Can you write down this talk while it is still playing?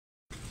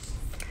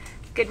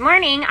Good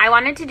morning. I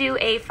wanted to do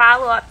a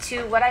follow-up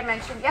to what I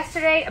mentioned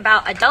yesterday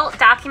about adult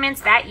documents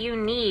that you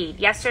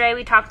need. Yesterday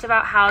we talked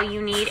about how you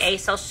need a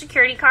Social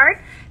Security card.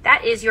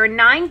 That is your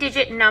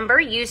 9-digit number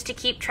used to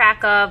keep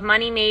track of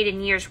money made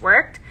and years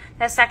worked.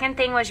 The second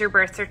thing was your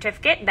birth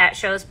certificate that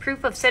shows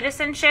proof of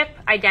citizenship,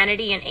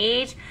 identity, and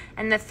age.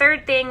 And the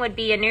third thing would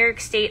be a New York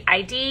State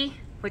ID,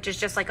 which is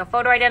just like a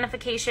photo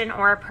identification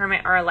or a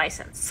permit or a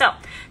license. So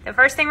the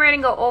first thing we're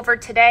going to go over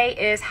today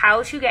is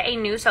how to get a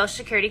new Social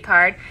Security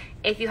card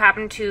if you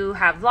happen to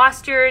have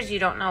lost yours, you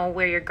don't know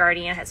where your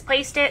guardian has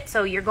placed it.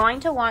 So you're going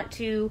to want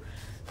to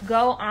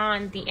go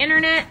on the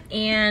internet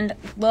and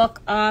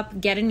look up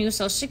get a new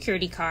Social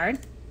Security card.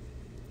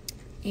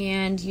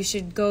 And you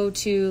should go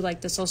to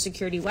like the Social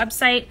Security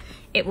website.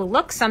 It will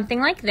look something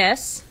like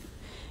this,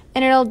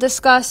 and it'll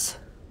discuss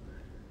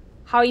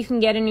how you can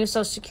get a new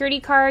Social Security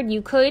card.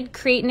 You could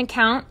create an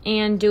account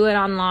and do it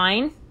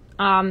online.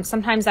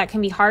 Sometimes that can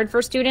be hard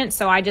for students,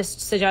 so I just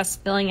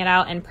suggest filling it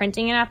out and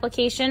printing an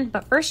application.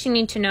 But first you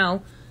need to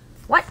know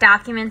what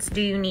documents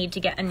do you need to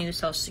get a new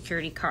Social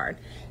Security card.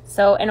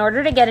 So in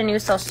order to get a new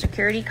Social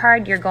Security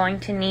card, you're going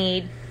to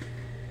need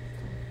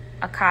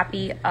a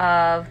copy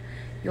of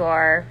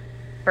your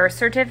birth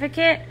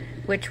certificate,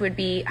 which would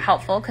be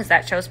helpful because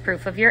that shows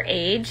proof of your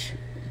age.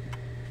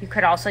 You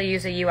could also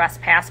use a U.S.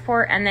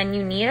 passport, and then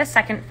you need a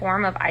second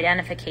form of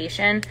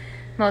identification.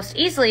 Most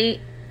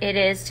easily, it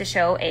is to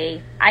show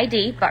a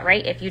ID, but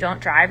if you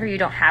don't drive or you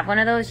don't have one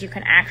of those, you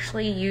can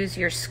actually use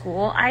your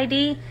school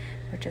ID,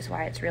 which is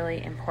why it's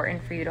really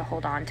important for you to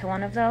hold on to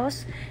one of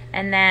those.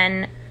 And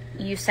then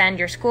you send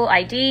your school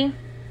ID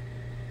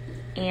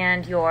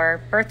and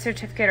your birth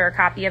certificate or a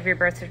copy of your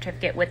birth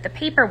certificate with the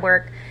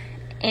paperwork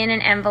in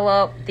an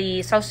envelope.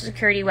 The Social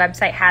Security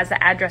website has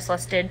the address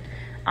listed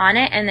on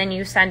it, and then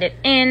you send it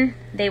in.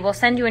 They will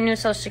send you a new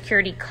Social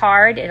Security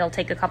card. It'll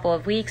take a couple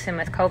of weeks, and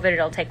with COVID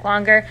it'll take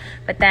longer,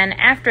 but then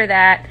after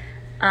that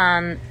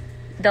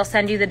they'll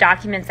send you the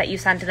documents that you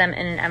sent to them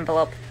in an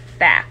envelope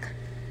back.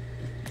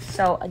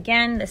 So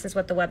again, this is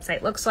what the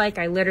website looks like.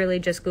 I literally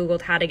just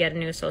googled how to get a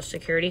new Social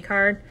Security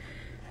card.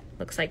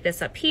 Looks like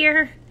this up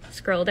here.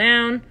 Scroll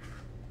down,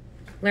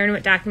 learn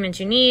what documents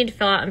you need,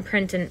 fill out and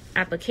print an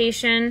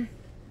application.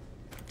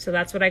 So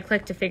that's what I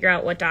clicked to figure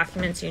out what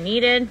documents you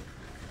needed.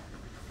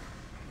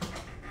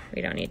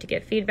 We don't need to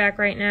get feedback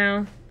right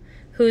now.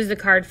 Who's the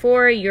card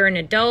for? You're an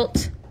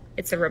adult.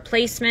 It's a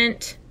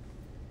replacement.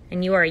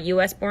 And you are a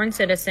U.S. born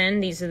citizen.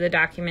 These are the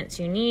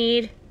documents you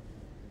need.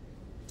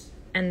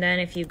 And then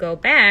if you go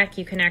back,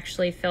 you can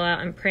actually fill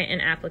out and print an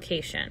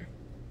application.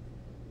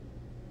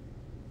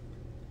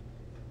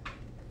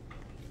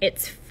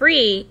 It's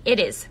free. It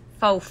is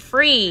for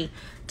free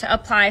to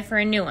apply for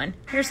a new one.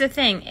 Here's the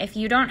thing. If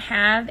you don't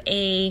have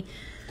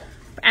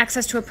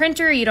access to a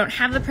printer, you don't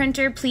have the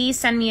printer, please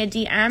send me a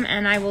DM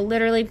and I will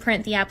literally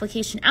print the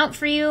application out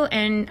for you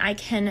and I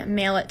can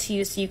mail it to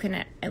you so you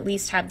can at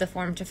least have the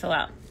form to fill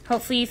out.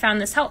 Hopefully you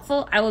found this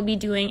helpful. I will be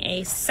doing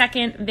a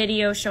second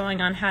video showing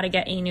on how to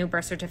get a new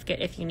birth certificate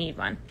if you need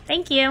one.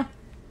 Thank you.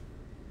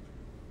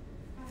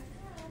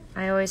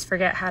 I always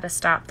forget how to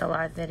stop the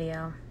live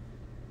video.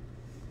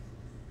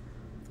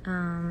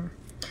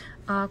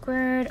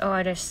 Awkward. Oh,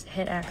 I just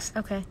hit X.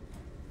 Okay.